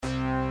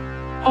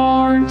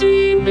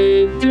Hardee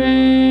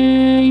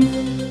Midday.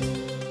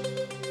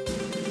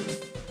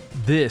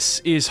 This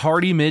is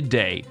Hardee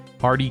Midday,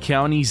 Hardee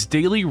County's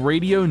daily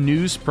radio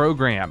news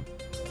program.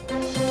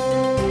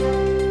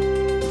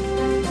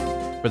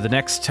 For the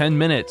next 10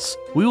 minutes,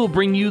 we will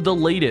bring you the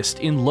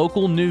latest in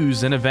local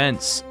news and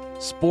events,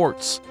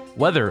 sports,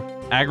 weather,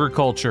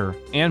 agriculture,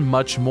 and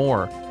much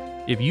more.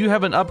 If you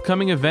have an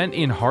upcoming event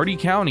in Hardee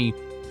County,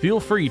 feel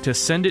free to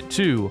send it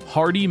to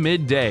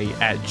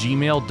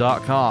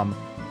hardeemidday@gmail.com.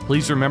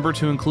 Please remember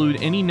to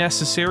include any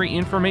necessary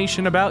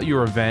information about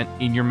your event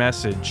in your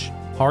message.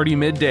 Hardee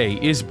Midday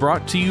is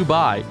brought to you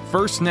by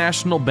First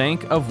National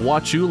Bank of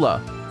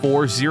Wauchula,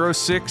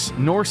 406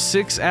 North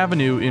 6th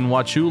Avenue in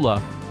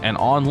Wauchula, and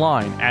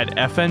online at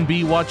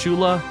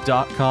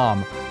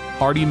fnbwauchula.com.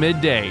 Hardee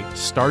Midday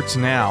starts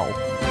now.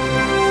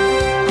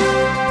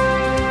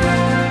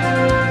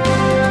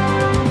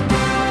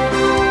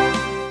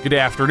 Good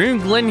afternoon,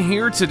 Glenn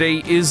here.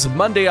 Today is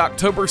Monday,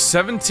 October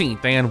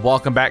 17th, and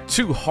welcome back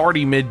to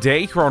Hardee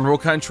Midday here on Rural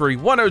Country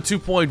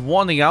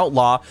 102.1 The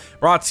Outlaw,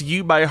 brought to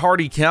you by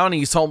Hardee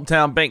County's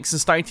hometown bank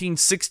since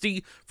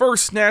 1960,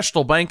 First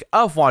National Bank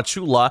of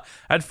Wauchula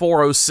at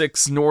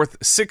 406 North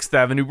 6th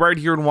Avenue, right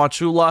here in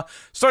Wauchula.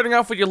 Starting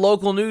off with your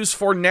local news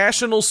for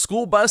National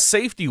School Bus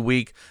Safety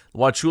Week. The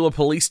Wauchula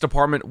Police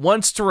Department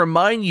wants to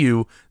remind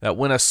you that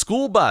when a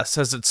school bus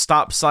has its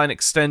stop sign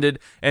extended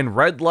and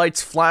red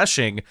lights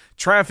flashing,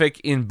 traffic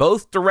in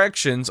both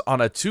directions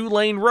on a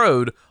 2-lane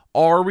road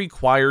are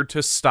required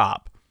to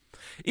stop.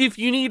 If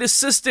you need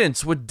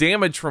assistance with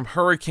damage from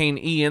Hurricane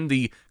Ian,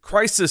 the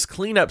Crisis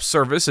Cleanup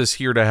Service is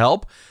here to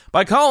help.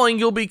 By calling,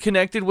 you'll be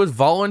connected with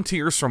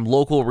volunteers from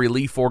local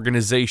relief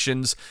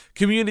organizations,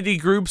 community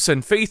groups,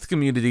 and faith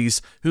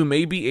communities who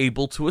may be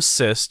able to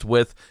assist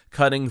with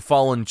cutting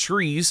fallen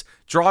trees,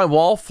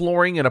 drywall,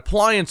 flooring, and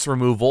appliance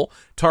removal,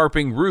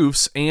 tarping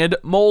roofs, and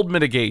mold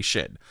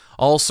mitigation.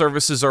 All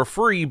services are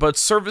free, but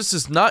service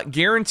is not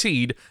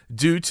guaranteed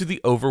due to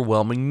the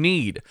overwhelming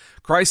need.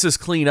 Crisis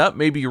Cleanup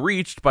may be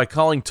reached by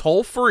calling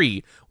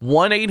toll-free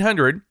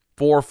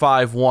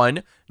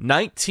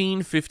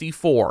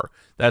 1-800-451-1954.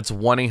 That's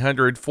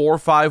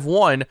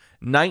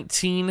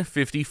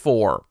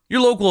 1-800-451-1954.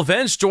 Your local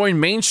events: join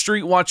Main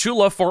Street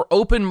Wauchula for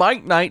Open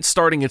Mic Night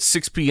starting at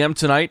 6 p.m.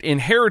 tonight in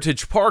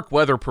Heritage Park,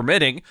 weather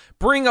permitting.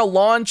 Bring a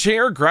lawn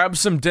chair, grab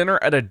some dinner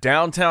at a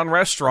downtown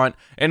restaurant,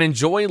 and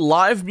enjoy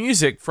live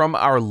music from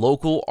our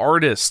local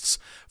artists.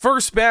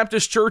 First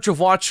Baptist Church of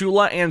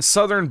Wauchula and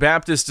Southern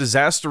Baptist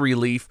Disaster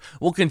Relief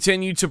will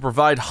continue to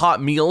provide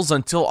hot meals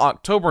until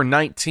October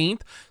 19th.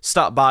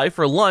 Stop by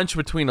for lunch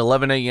between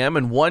 11 a.m.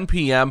 and 1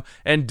 p.m.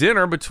 and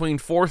dinner between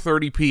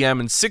 4:30 p.m.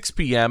 and 6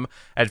 p.m.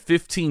 at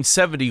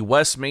 1570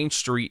 West Main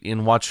Street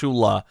in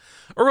Wauchula.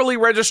 Early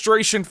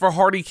registration for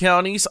Hardee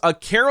County's A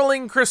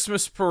Caroling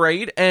Christmas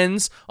Parade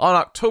ends on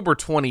October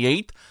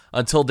 28th.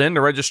 Until then,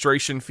 the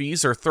registration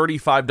fees are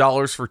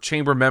 $35 for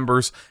chamber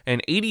members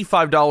and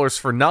 $85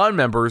 for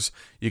non-members.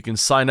 You can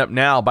sign up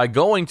now by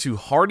going to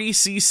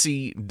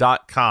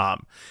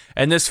hardeecc.com.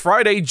 And this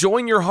Friday,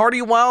 join your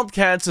Hardee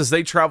Wildcats as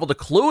they travel to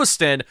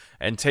Clewiston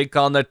and take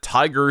on the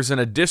Tigers in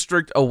a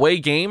district away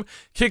game.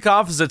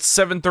 Kickoff is at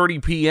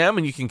 7:30 p.m.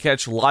 and you can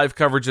catch live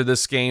coverage of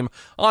this game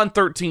on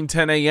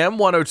 1310 a.m.,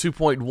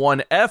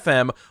 102.1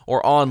 FM,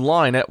 or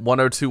online at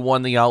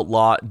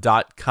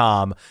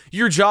 1021theoutlaw.com.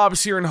 Your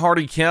jobs here in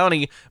Hardee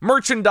County: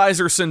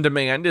 Merchandisers in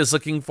Demand is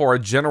looking for a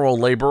general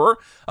laborer.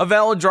 A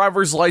valid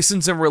driver's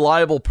license and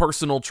reliable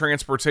personal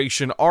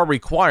transportation are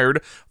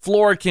required.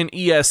 Florican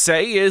ESA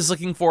is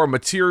looking for a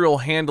material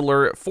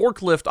handler,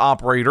 forklift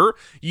operator.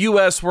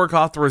 U.S. work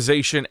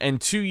authorization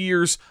and 2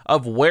 years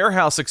of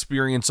warehouse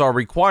experience are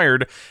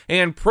required.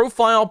 And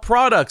Profile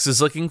Products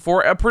is looking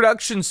for a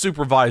production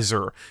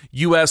supervisor.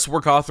 U.S.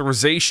 work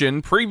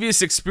authorization,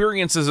 previous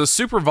experience as a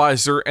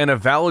supervisor, and a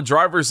valid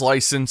driver's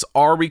license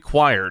are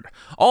required.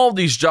 All of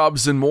these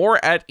jobs and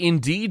more at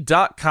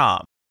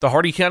Indeed.com. The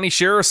Hardee County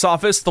Sheriff's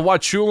Office, the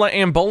Wauchula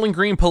and Bowling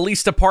Green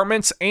Police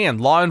Departments, and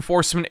law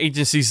enforcement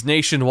agencies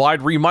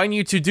nationwide remind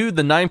you to do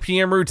the 9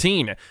 p.m.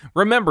 routine.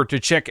 Remember to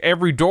check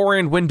every door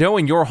and window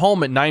in your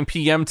home at 9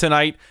 p.m.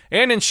 tonight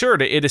and ensure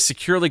that it is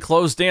securely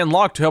closed and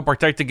locked to help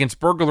protect against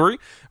burglary.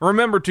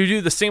 Remember to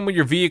do the same with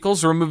your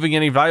vehicles, removing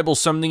any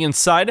valuables from the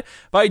inside.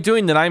 By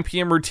doing the 9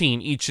 p.m.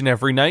 routine each and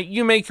every night,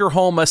 you make your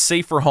home a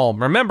safer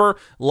home. Remember,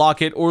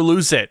 lock it or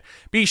lose it.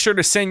 Be sure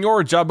to send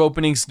your job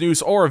openings,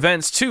 news, or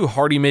events to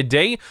Hardee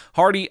Midday,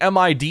 Hardee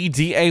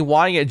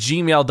MIDDAY at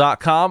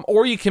gmail.com,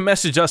 or you can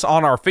message us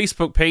on our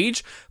Facebook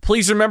page.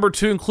 Please remember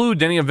to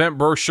include any event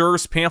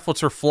brochures,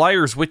 pamphlets, or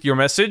flyers with your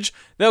message.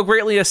 They'll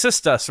greatly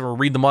assist us, and we'll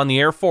read them on the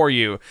air for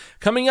you.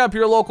 Coming up,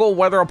 your local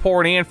weather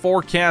report and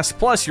forecast,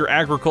 plus your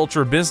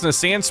agriculture,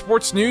 business, and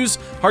sports news.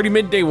 Hardee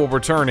Midday will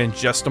return in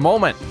just a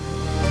moment.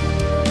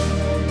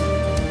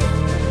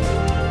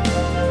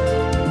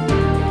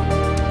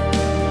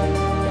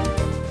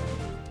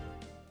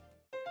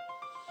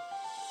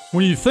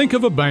 When you think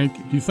of a bank,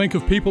 you think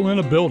of people in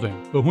a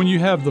building. But when you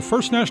have the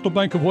First National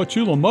Bank of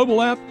Wauchula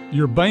mobile app,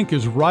 your bank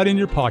is right in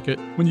your pocket.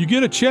 When you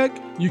get a check,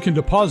 you can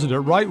deposit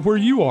it right where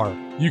you are.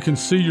 You can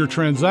see your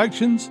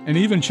transactions and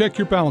even check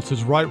your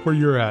balances right where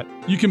you're at.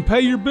 You can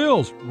pay your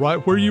bills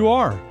right where you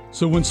are.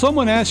 So when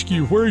someone asks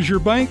you, where is your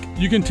bank?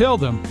 You can tell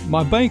them,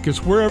 my bank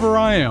is wherever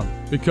I am.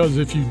 Because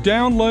if you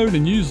download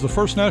and use the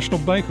First National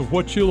Bank of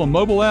Wauchula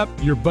mobile app,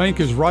 your bank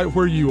is right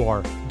where you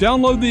are.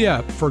 Download the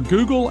app for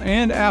Google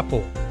and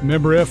Apple.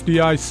 Member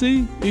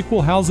FDIC,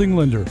 Equal Housing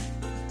Lender.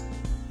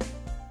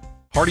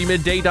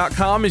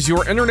 HardeeMidday.com is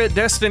your internet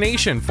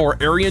destination for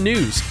area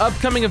news,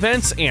 upcoming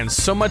events, and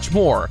so much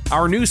more.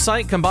 Our news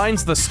site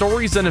combines the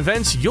stories and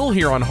events you'll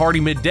hear on Hardee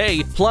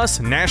Midday,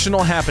 plus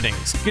national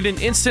happenings. Get an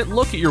instant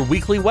look at your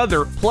weekly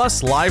weather,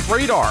 plus live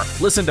radar.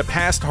 Listen to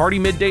past Hardee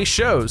Midday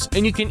shows,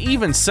 and you can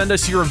even send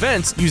us your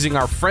events using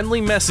our friendly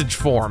message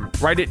form.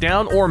 Write it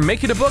down or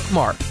make it a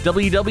bookmark.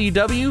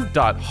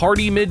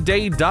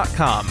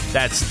 www.HardeeMidday.com.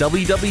 That's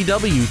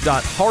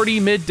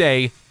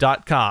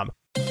www.HardeeMidday.com.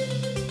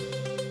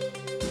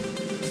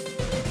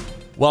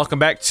 Welcome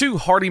back to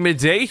Hardee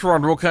Midday here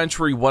on Rural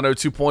Country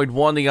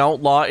 102.1 The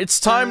Outlaw.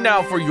 It's time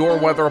now for your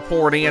weather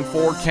report and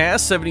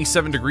forecast.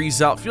 77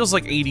 degrees out, feels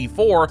like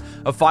 84.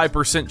 A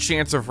 5%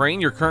 chance of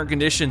rain. Your current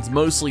conditions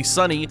mostly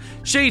sunny.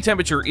 Shade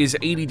temperature is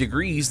 80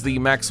 degrees. The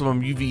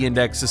maximum UV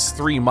index is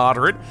 3,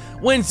 moderate.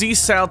 Winds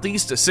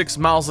east-southeast at 6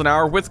 miles an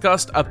hour with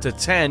gust up to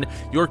 10.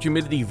 Your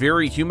humidity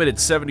very humid at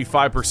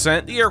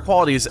 75%. The air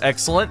quality is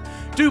excellent.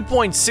 Dew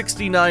point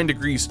 69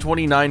 degrees,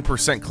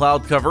 29%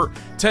 cloud cover.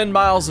 10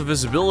 miles of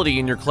visibility,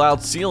 and your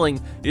cloud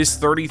ceiling is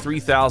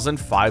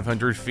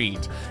 33,500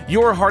 feet.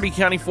 Your Hardee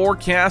County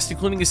forecast,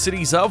 including the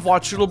cities of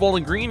Wauchula,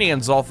 Bowling Green,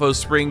 and Zolfo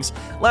Springs,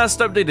 last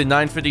updated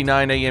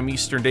 9:59 a.m.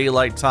 Eastern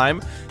Daylight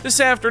Time. This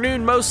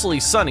afternoon,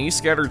 mostly sunny,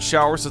 scattered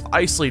showers with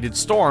isolated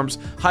storms,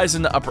 highs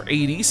in the upper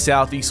 80s,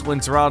 southeast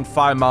winds around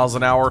 5 miles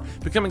an hour,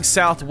 becoming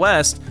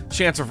southwest,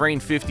 chance of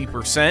rain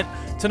 50%.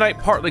 Tonight,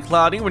 partly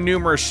cloudy with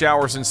numerous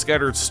showers and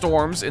scattered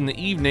storms in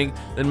the evening,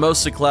 then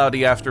mostly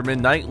cloudy after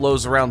midnight,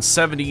 lows around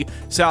 70,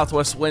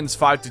 southwest winds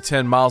 5 to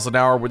 10 miles an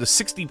hour with a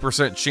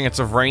 60% chance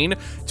of rain.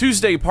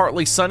 Tuesday,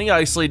 partly sunny,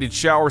 isolated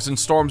showers and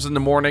storms in the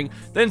morning,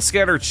 then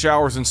scattered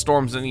showers and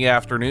storms in the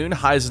afternoon,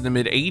 highs in the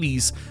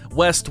mid-80s,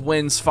 west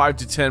winds 5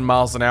 to 10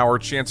 miles an hour,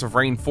 chance of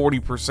rain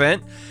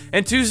 40%.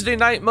 And Tuesday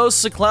night,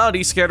 mostly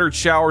cloudy, scattered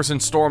showers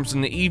and storms in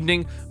the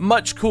evening,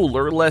 much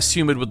cooler, less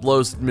humid with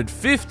lows in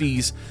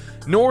mid-50s.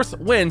 North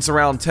winds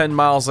around 10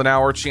 miles an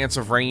hour, chance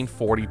of rain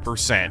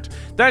 40%.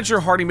 That's your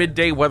Hardee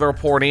Midday weather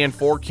report and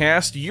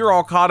forecast. You're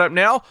all caught up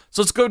now,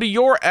 so let's go to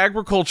your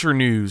agriculture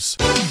news.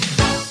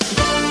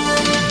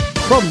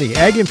 From the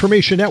Ag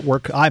Information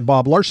Network, I'm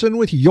Bob Larson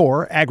with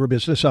your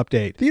Agribusiness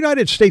Update. The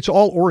United States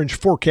all-orange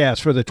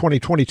forecast for the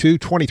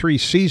 2022-23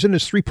 season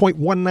is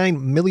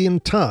 3.19 million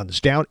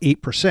tons, down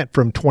 8%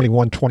 from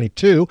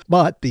 21-22.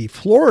 But the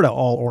Florida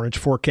all-orange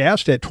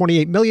forecast at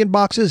 28 million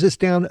boxes is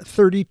down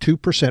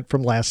 32%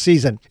 from last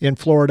season. In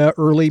Florida,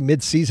 early,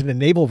 mid-season, and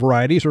navel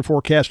varieties are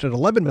forecast at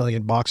 11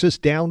 million boxes,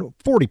 down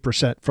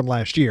 40% from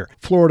last year.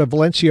 Florida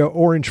Valencia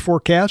orange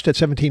forecast at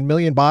 17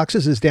 million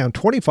boxes is down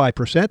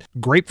 25%.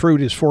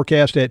 Grapefruit is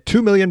forecast at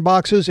 2 million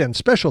boxes and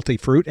specialty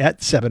fruit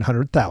at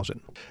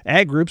 700,000.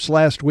 Ag groups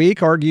last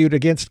week argued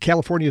against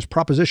California's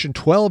Proposition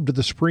 12 to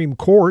the Supreme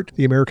Court.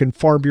 The American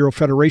Farm Bureau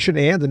Federation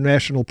and the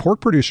National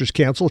Pork Producers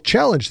Council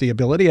challenged the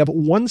ability of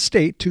one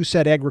state to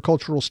set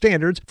agricultural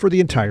standards for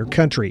the entire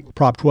country.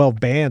 Prop 12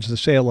 bans the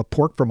sale of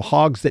pork from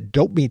hogs that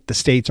don't meet the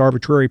state's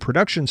arbitrary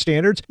production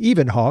standards,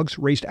 even hogs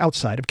raised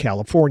outside of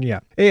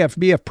California.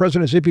 AFBF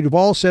President Zippy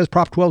Duvall says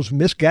Prop 12's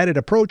misguided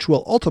approach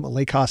will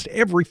ultimately cost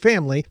every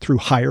family through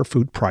higher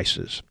food prices.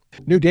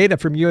 New data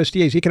from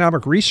USDA's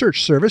Economic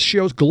Research Service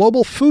shows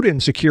global food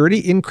insecurity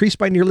increased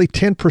by nearly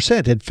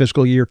 10% in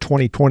fiscal year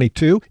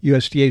 2022.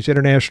 USDA's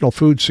International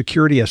Food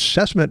Security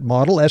Assessment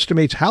Model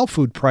estimates how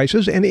food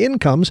prices and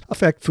incomes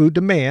affect food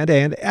demand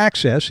and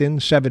access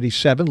in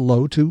 77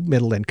 low to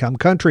middle income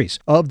countries.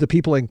 Of the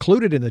people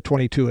included in the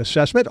 22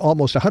 assessment,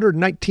 almost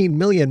 119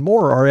 million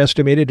more are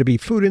estimated to be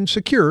food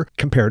insecure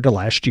compared to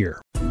last year.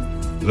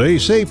 They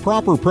say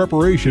proper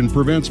preparation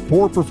prevents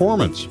poor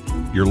performance.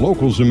 Your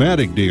local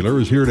Zematic dealer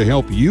is here to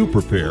help you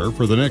prepare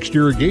for the next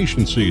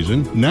irrigation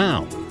season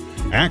now.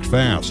 Act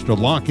fast to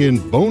lock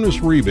in bonus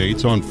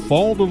rebates on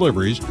fall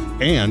deliveries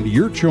and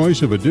your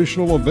choice of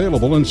additional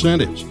available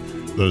incentives.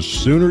 The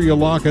sooner you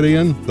lock it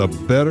in, the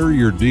better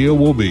your deal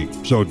will be,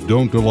 so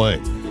don't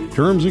delay.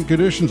 Terms and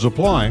conditions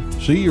apply.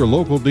 See your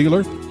local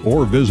dealer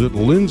or visit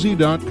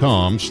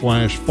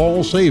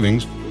lindsay.com/fall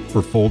savings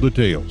for full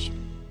details.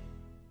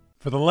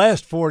 For the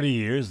last 40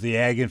 years, the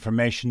Ag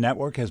Information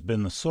Network has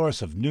been the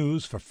source of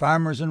news for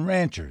farmers and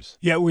ranchers.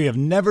 Yet we have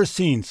never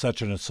seen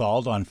such an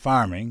assault on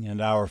farming and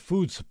our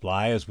food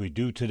supply as we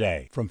do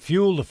today. From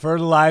fuel to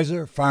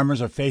fertilizer,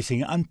 farmers are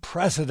facing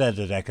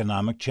unprecedented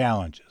economic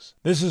challenges.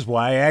 This is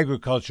why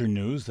agriculture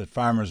news that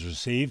farmers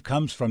receive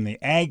comes from the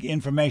Ag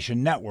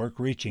Information Network,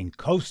 reaching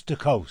coast to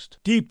coast.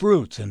 Deep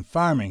roots in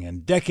farming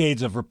and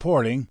decades of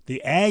reporting,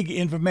 the Ag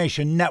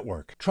Information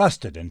Network,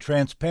 trusted and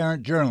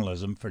transparent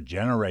journalism for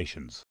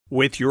generations.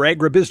 With your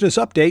agribusiness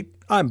update,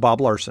 I'm Bob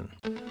Larson.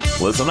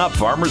 Listen up,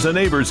 farmers and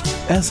neighbors.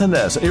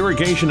 S&S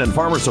Irrigation and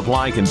Farmer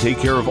Supply can take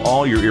care of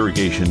all your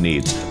irrigation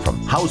needs,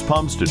 from house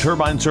pumps to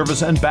turbine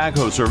service and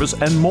backhoe service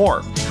and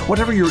more.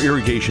 Whatever your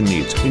irrigation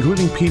needs,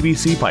 including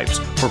PVC pipes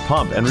for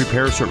pump and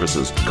repair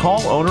services,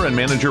 call owner and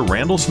manager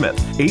Randall Smith,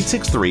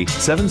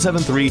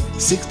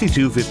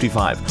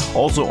 863-773-6255.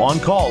 Also on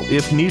call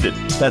if needed.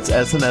 That's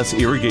S&S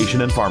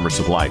Irrigation and Farmer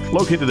Supply,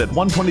 located at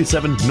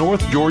 127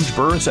 North George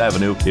Burris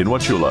Avenue in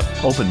Wauchula.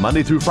 Open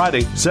Monday through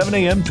Friday, 7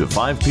 a.m. to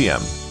 5 p.m.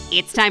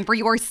 It's time for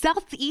your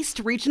Southeast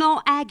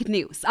Regional Ag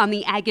News on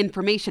the Ag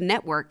Information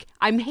Network.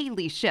 I'm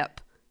Haley Shipp.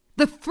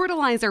 The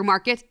fertilizer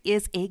market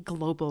is a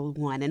global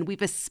one, and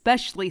we've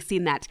especially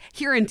seen that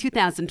here in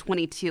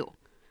 2022.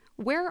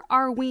 Where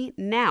are we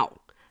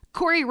now?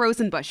 Corey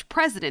Rosenbusch,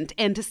 President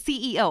and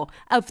CEO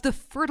of the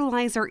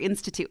Fertilizer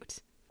Institute.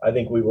 I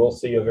think we will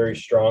see a very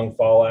strong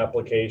fall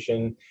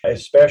application,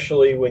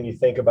 especially when you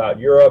think about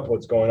Europe,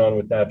 what's going on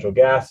with natural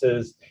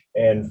gases,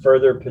 and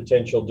further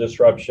potential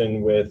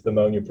disruption with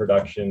ammonia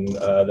production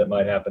that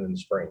might happen in the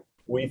spring.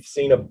 We've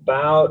seen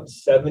about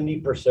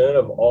 70%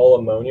 of all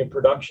ammonia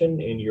production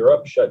in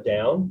Europe shut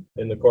down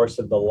in the course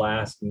of the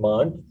last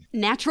month.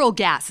 Natural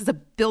gas is a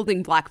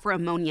building block for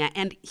ammonia,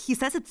 and he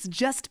says it's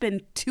just been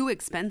too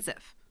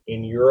expensive.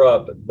 In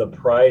Europe, the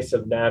price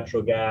of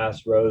natural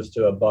gas rose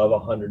to above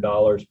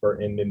 $100 per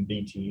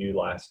MMBTU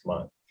last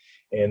month.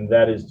 And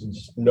that is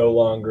just no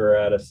longer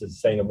at a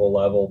sustainable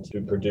level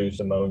to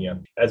produce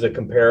ammonia. As a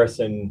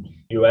comparison,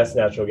 U.S.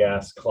 natural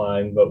gas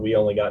climbed, but we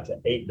only got to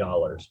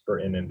 $8 per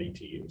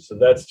MMBTU. So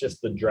that's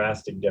just the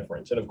drastic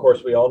difference. And of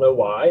course, we all know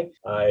why.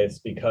 It's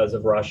because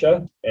of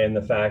Russia and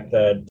the fact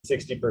that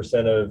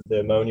 60% of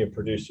the ammonia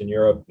produced in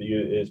Europe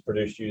is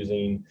produced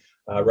using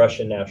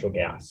Russian natural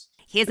gas.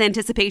 His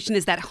anticipation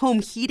is that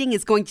home heating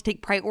is going to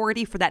take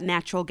priority for that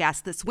natural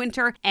gas this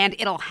winter, and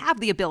it'll have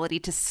the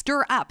ability to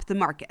stir up the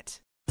market.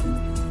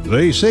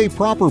 They say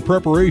proper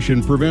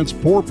preparation prevents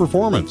poor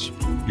performance.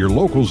 Your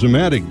local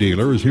Zematic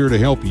dealer is here to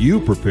help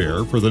you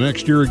prepare for the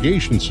next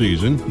irrigation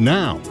season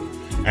now.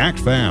 Act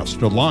fast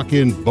to lock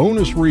in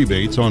bonus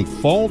rebates on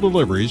fall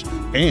deliveries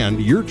and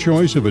your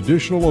choice of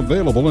additional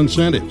available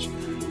incentives.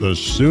 The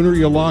sooner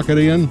you lock it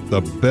in,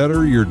 the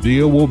better your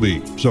deal will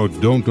be. So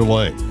don't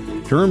delay.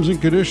 Terms and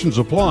conditions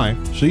apply.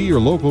 See your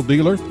local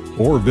dealer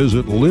or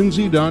visit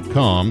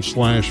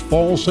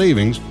lindsay.com/fall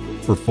savings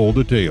for full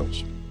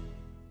details.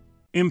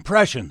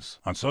 Impressions.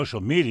 On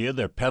social media,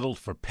 they're peddled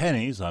for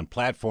pennies on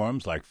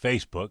platforms like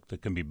Facebook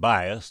that can be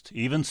biased,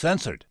 even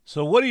censored.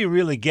 So what are you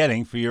really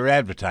getting for your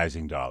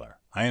advertising dollar?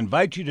 I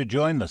invite you to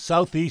join the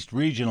Southeast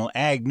Regional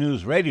Ag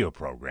News radio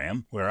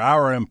program, where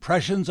our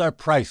impressions are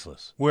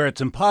priceless, where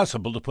it's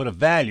impossible to put a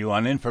value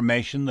on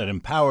information that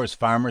empowers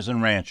farmers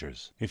and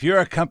ranchers. If you're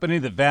a company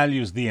that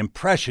values the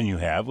impression you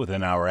have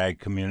within our ag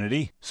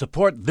community,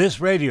 support this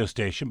radio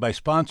station by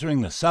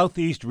sponsoring the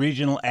Southeast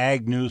Regional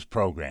Ag News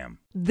program.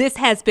 This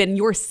has been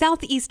your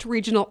Southeast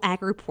Regional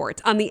Ag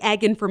Report on the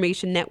Ag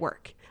Information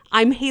Network.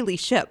 I'm Haley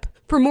Shipp.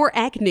 For more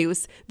ag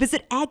news,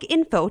 visit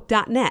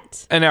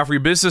aginfo.net. And now for your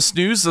business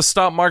news, the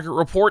stock market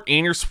report,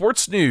 and your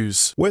sports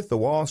news. With the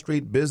Wall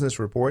Street Business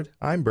Report,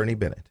 I'm Bernie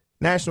Bennett.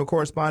 National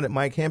correspondent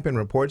Mike Hempen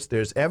reports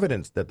there's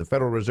evidence that the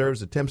Federal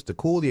Reserve's attempts to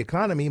cool the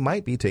economy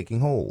might be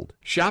taking hold.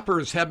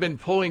 Shoppers have been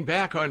pulling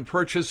back on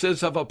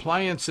purchases of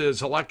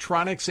appliances,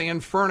 electronics,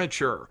 and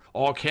furniture,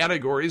 all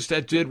categories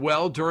that did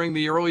well during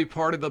the early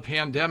part of the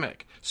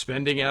pandemic.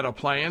 Spending at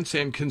appliance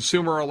and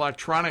consumer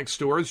electronics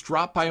stores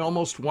dropped by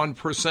almost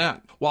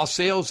 1%, while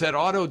sales at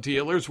auto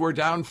dealers were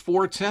down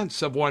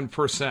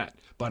 0.4%.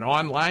 But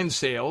online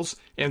sales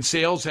and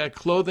sales at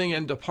clothing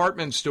and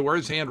department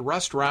stores and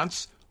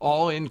restaurants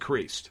all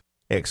increased.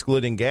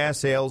 Excluding gas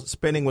sales,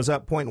 spending was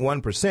up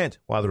 0.1%.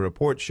 While the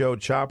report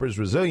showed shoppers'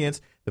 resilience,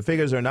 the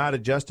figures are not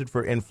adjusted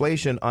for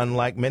inflation,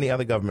 unlike many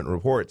other government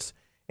reports.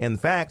 In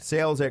fact,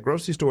 sales at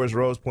grocery stores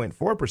rose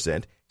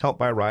 0.4%, helped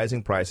by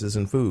rising prices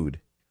in food.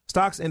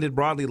 Stocks ended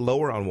broadly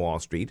lower on Wall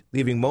Street,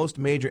 leaving most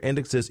major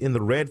indexes in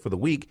the red for the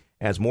week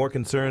as more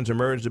concerns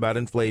emerged about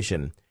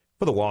inflation.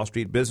 For the Wall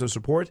Street Business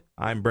Report,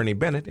 I'm Bernie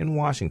Bennett in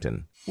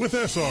Washington. With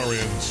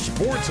SRN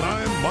Sports,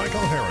 I'm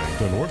Michael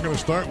Harrington. We're going to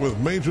start with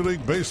Major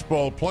League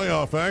Baseball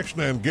playoff action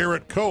and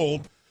Garrett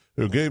Cole,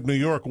 who gave New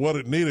York what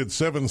it needed,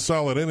 7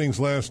 solid innings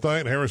last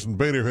night. Harrison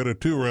Bader hit a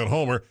 2-run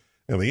homer,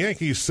 and the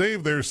Yankees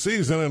saved their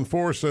season and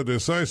forced a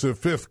decisive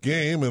 5th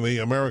game in the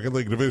American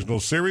League Divisional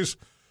Series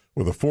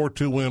with a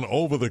 4-2 win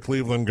over the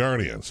Cleveland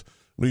Guardians.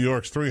 New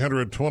York's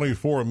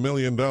 $324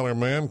 million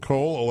man,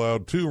 Cole,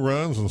 allowed 2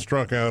 runs and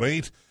struck out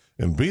 8.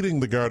 and beating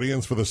the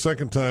Guardians for the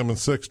second time in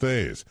 6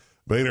 days.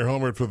 Bader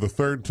homered for the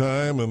third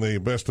time in the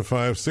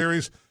best-of-5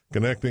 series,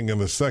 connecting in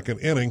the second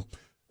inning.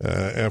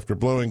 After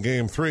blowing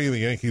Game 3, the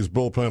Yankees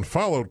bullpen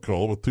followed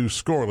Cole with 2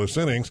 scoreless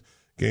innings.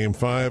 Game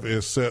 5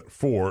 is set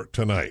for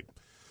tonight.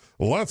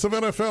 Lots of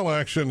NFL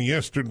action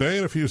yesterday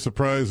and a few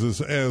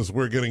surprises as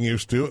we're getting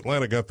used to.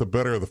 Atlanta got the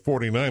better of the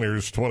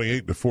 49ers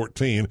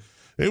 28-14.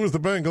 It was the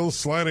Bengals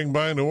sliding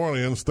by New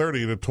Orleans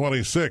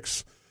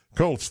 30-26.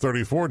 Colts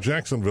 34,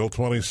 Jacksonville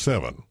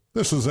 27.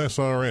 This is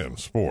SRN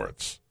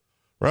Sports.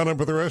 Round up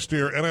with the rest of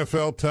your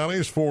NFL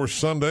tallies for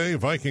Sunday.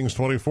 Vikings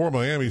 24,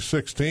 Miami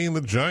 16.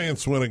 The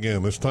Giants win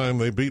again. This time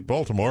they beat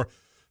Baltimore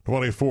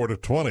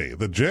 24-20.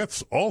 The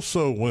Jets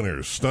also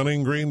winners,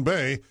 stunning Green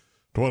Bay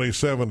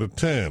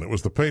 27-10. It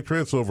was the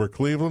Patriots over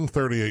Cleveland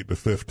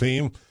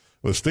 38-15.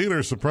 The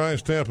Steelers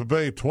surprised Tampa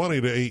Bay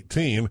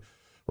 20-18.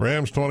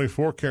 Rams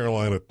 24,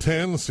 Carolina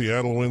 10.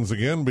 Seattle wins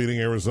again, beating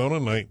Arizona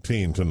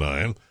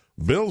 19-9.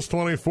 Bills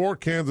 24,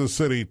 Kansas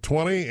City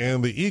 20,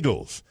 and the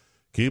Eagles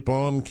keep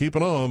on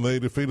keeping on. They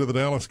defeated the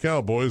Dallas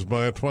Cowboys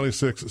by a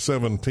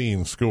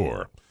 26-17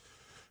 score.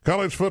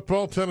 College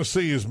football,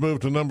 Tennessee has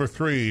moved to number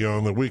 3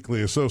 on the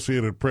weekly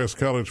Associated Press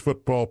college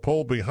football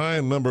poll,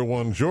 behind number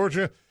 1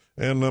 Georgia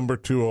and number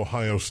 2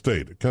 Ohio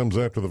State. It comes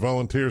after the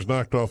Volunteers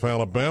knocked off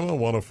Alabama,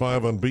 one of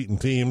 5 unbeaten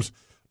teams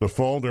to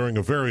fall during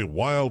a very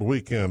wild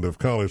weekend of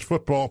college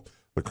football.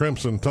 The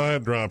Crimson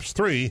Tide drops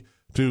 3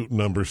 to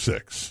number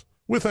 6.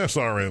 With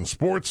SRN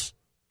Sports,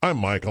 I'm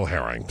Michael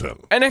Harrington.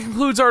 And that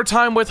concludes our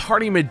time with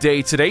Hardee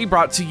Midday today,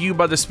 brought to you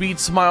by the speed,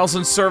 smiles,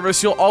 and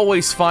service you'll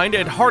always find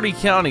at Hardee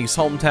County's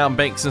hometown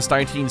bank since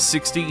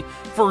 1960,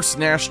 First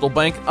National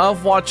Bank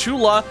of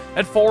Wauchula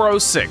at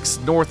 406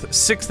 North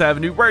 6th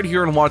Avenue, right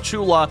here in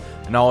Wauchula,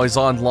 and always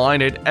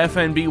online at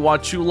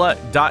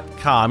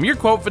fnbwauchula.com. Your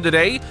quote for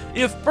today: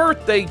 if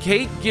birthday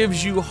cake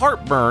gives you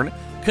heartburn,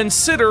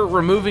 consider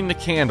removing the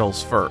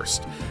candles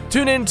first.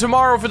 Tune in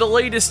tomorrow for the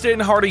latest in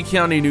Hardee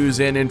County news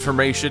and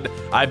information.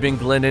 I've been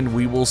Glenn, and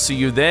we will see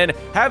you then.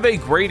 Have a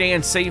great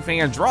and safe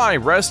and dry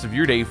rest of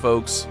your day,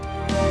 folks.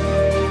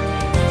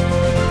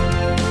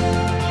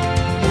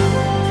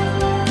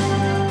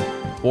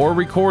 For a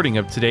recording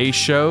of today's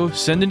show,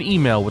 send an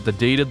email with the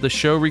date of the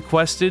show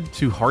requested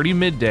to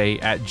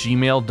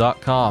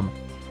hardeemidday@gmail.com.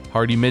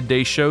 Hardee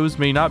Midday shows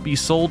may not be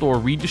sold or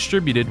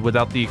redistributed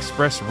without the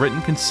express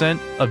written consent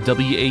of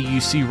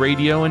WAUC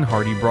Radio and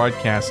Hardee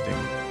Broadcasting.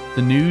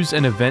 The news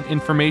and event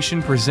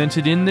information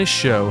presented in this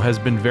show has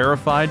been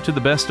verified to the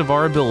best of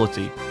our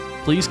ability.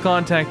 Please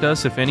contact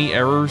us if any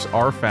errors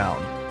are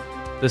found.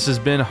 This has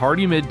been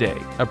Hardee Midday,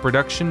 a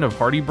production of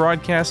Hardee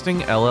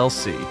Broadcasting,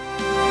 LLC.